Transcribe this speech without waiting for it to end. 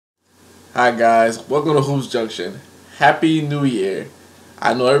Hi guys, welcome to Hoops Junction. Happy New Year.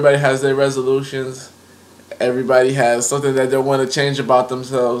 I know everybody has their resolutions. Everybody has something that they want to change about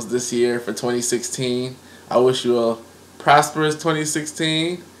themselves this year for 2016. I wish you a prosperous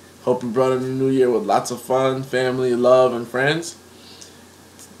 2016. Hope you brought in the new year with lots of fun, family, love, and friends.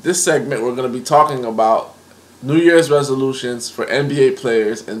 This segment we're going to be talking about New Year's resolutions for NBA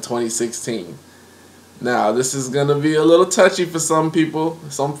players in 2016. Now, this is going to be a little touchy for some people,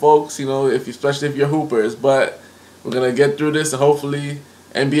 some folks, especially if you're hoopers, but we're going to get through this and hopefully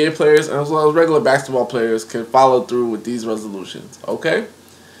NBA players as well as regular basketball players can follow through with these resolutions, okay?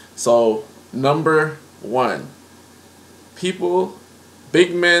 So, number one,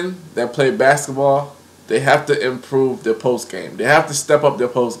 big men that play basketball, they have to improve their post game. They have to step up their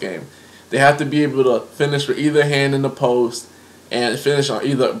post game. They have to be able to finish with either hand in the post and finish on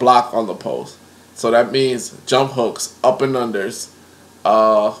either block on the post. So that means jump hooks, up and unders,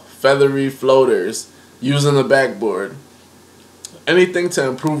 feathery floaters, using the backboard. Anything to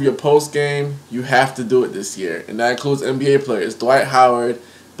improve your post game, you have to do it this year. And that includes NBA players. Dwight Howard,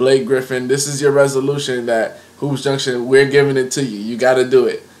 Blake Griffin. This is your resolution that Hoops Junction, we're giving it to you. You got to do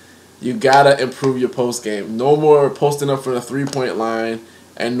it. You got to improve your post game. No more posting up from the three-point line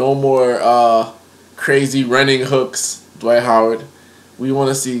and no more crazy running hooks, Dwight Howard. We want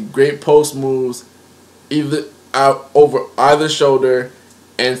to see great post moves, either out over either shoulder,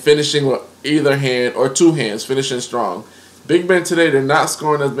 and finishing with either hand or two hands, finishing strong. Big men today, they're not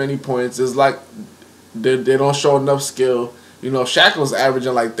scoring as many points. It's like they don't show enough skill. Shaq was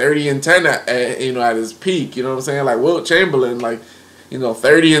averaging like 30 and 10 at his peak. You know what I'm saying? Like Wilt Chamberlain,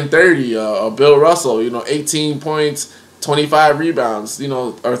 30 and 30. Bill Russell, 18 points, 25 rebounds,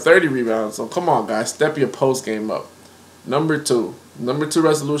 or 30 rebounds. So come on, guys, step your post game up. Number two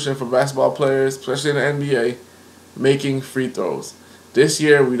resolution for basketball players, especially in the NBA, making free throws. This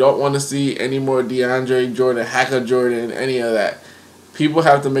year, we don't want to see any more DeAndre Jordan, Hacker Jordan, any of that. People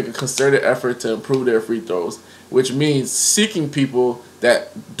have to make a concerted effort to improve their free throws, which means seeking people that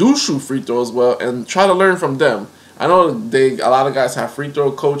do shoot free throws well and try to learn from them. I know a lot of guys have free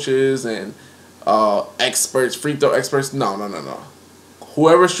throw coaches and experts, free throw experts. No.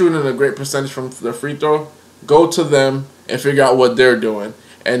 Whoever's shooting a great percentage from the free throw, go to them and figure out what they're doing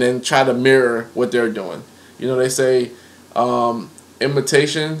and then try to mirror what they're doing. They say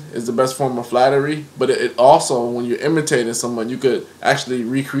imitation is the best form of flattery, but it also, when you're imitating someone, you could actually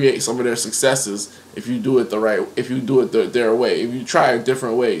recreate some of their successes if you do it their way, if you try it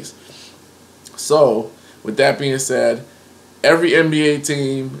different ways. So, with that being said, every NBA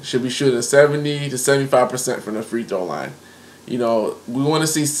team should be shooting 70 to 75% from the free throw line. We want to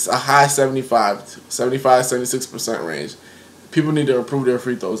see a high 76% range. People need to improve their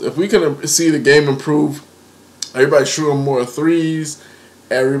free throws. If we can see the game improve, everybody's shooting more threes,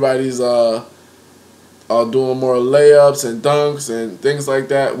 everybody's doing more layups and dunks and things like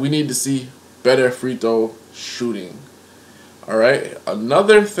that, we need to see better free throw shooting. All right?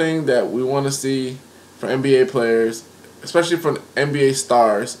 Another thing that we want to see for NBA players, especially for NBA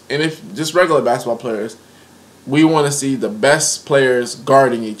stars, and if just regular basketball players, we want to see the best players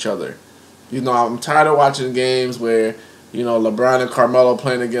guarding each other. I'm tired of watching games where, LeBron and Carmelo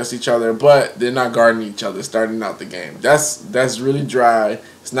playing against each other, but they're not guarding each other starting out the game. That's really dry.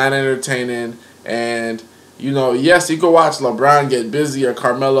 It's not entertaining. And, yes, you can watch LeBron get busy or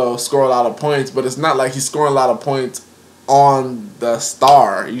Carmelo score a lot of points, but it's not like he's scoring a lot of points on the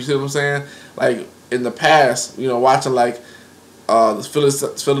star. You see what I'm saying? Like, in the past, watching the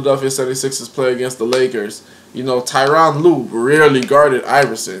Philadelphia 76ers play against the Lakers, Tyronn Lue rarely guarded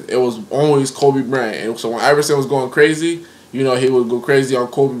Iverson. It was always Kobe Bryant. And so when Iverson was going crazy, he would go crazy on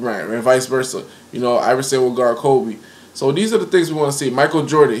Kobe Bryant and vice versa. Iverson would guard Kobe. So these are the things we want to see. Michael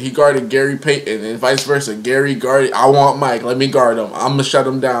Jordan, he guarded Gary Payton and vice versa. Gary guarded, I want Mike, let me guard him. I'm going to shut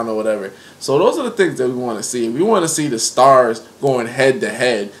him down or whatever. So those are the things that we want to see. We want to see the stars going head to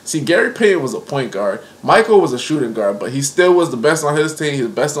head. See, Gary Payton was a point guard. Michael was a shooting guard, but he still was the best on his team. He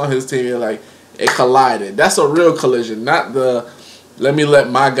was the best on his team. It collided. That's a real collision, not the let me let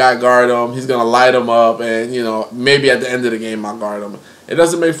my guy guard him. He's going to light him up and, maybe at the end of the game I'll guard him. It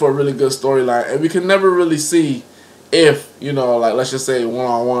doesn't make for a really good storyline. And we can never really see if, let's just say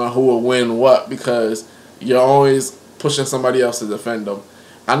one-on-one who will win what, because you're always pushing somebody else to defend them.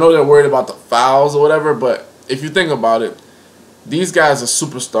 I know they're worried about the fouls or whatever, but if you think about it, these guys are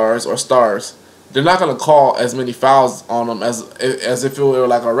superstars or stars. They're not going to call as many fouls on them as if it were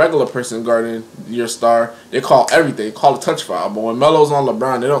like a regular person guarding your star. They call everything. They call a touch foul. But when Melo's on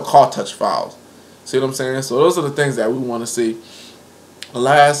LeBron, they don't call touch fouls. See what I'm saying? So those are the things that we want to see.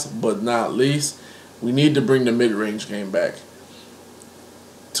 Last but not least, we need to bring the mid-range game back.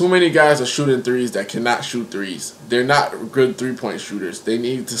 Too many guys are shooting threes that cannot shoot threes. They're not good three-point shooters. They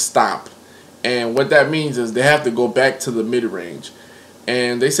need to stop. And what that means is they have to go back to the mid-range.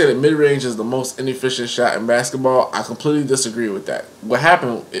 And they say that mid-range is the most inefficient shot in basketball. I completely disagree with that. What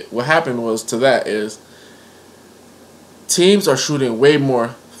happened was to that is teams are shooting way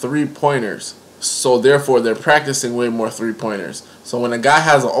more three-pointers. So therefore they're practicing way more three-pointers. So when a guy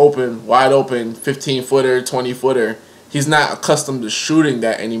has an wide open 15-footer, 20-footer, he's not accustomed to shooting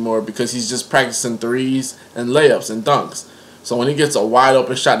that anymore because he's just practicing threes and layups and dunks. So when he gets a wide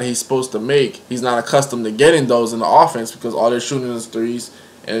open shot that he's supposed to make, he's not accustomed to getting those in the offense because all they're shooting is threes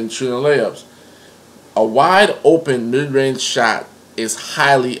and shooting layups. A wide open mid-range shot is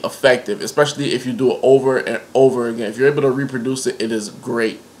highly effective, especially if you do it over and over again. If you're able to reproduce it, it is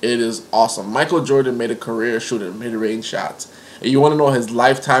great. It is awesome. Michael Jordan made a career shooting mid-range shots. And you want to know his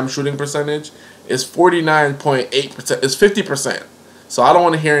lifetime shooting percentage? It's 49.8%. It's 50%. So I don't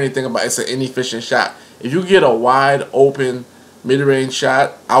want to hear anything about it's an inefficient shot. If you get a wide open mid-range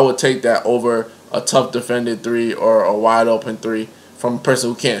shot, I would take that over a tough defended three or a wide open three from a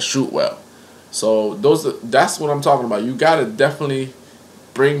person who can't shoot well. So that's what I'm talking about. You gotta definitely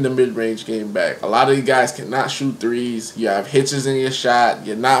bring the mid-range game back. A lot of these guys cannot shoot threes. You have hitches in your shot.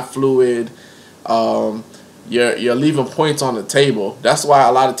 You're not fluid. You're leaving points on the table. That's why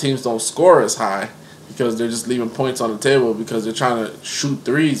a lot of teams don't score as high, because they're just leaving points on the table because they're trying to shoot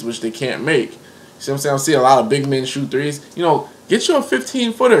threes, which they can't make. You see what I'm saying? I see a lot of big men shoot threes. You know, get you a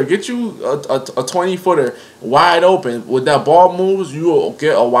 15-footer. Get you a 20-footer wide open. With that ball moves, you will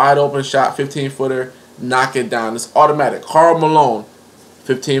get a wide open shot, 15-footer, knock it down. It's automatic. Karl Malone,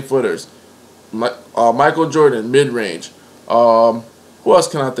 15-footers. Michael Jordan, mid-range. Who else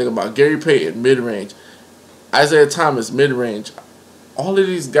can I think about? Gary Payton, mid-range. Isaiah Thomas, mid-range. All of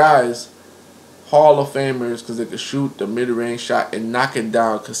these guys, Hall of Famers, because they can shoot the mid-range shot and knock it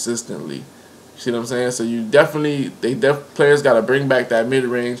down consistently. See what I'm saying? So players got to bring back that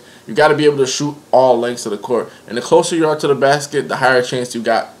mid-range. You got to be able to shoot all lengths of the court. And the closer you are to the basket, the higher chance you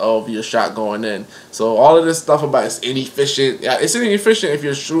got of your shot going in. So all of this stuff about it's inefficient. Yeah, it's inefficient if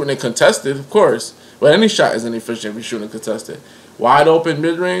you're shooting it contested, of course. But any shot is inefficient if you're shooting contested. Wide open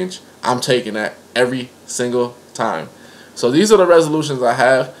mid-range, I'm taking that every single time. So these are the resolutions I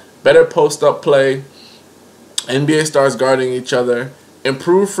have. Better post-up play. NBA stars guarding each other.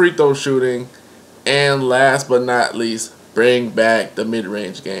 Improve free throw shooting. And last but not least, bring back the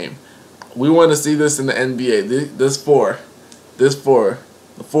mid-range game. We want to see this in the NBA. The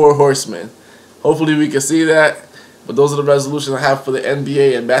four horsemen. Hopefully we can see that. But those are the resolutions I have for the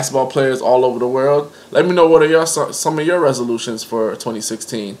NBA and basketball players all over the world. Let me know what are some of your resolutions for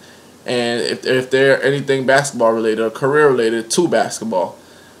 2016. And if they're anything basketball related or career related to basketball.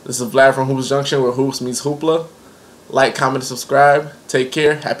 This is Vlad from Hoops Junction, where hoops meets hoopla. Like, comment, and subscribe. Take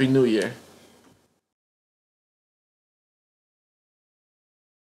care. Happy New Year.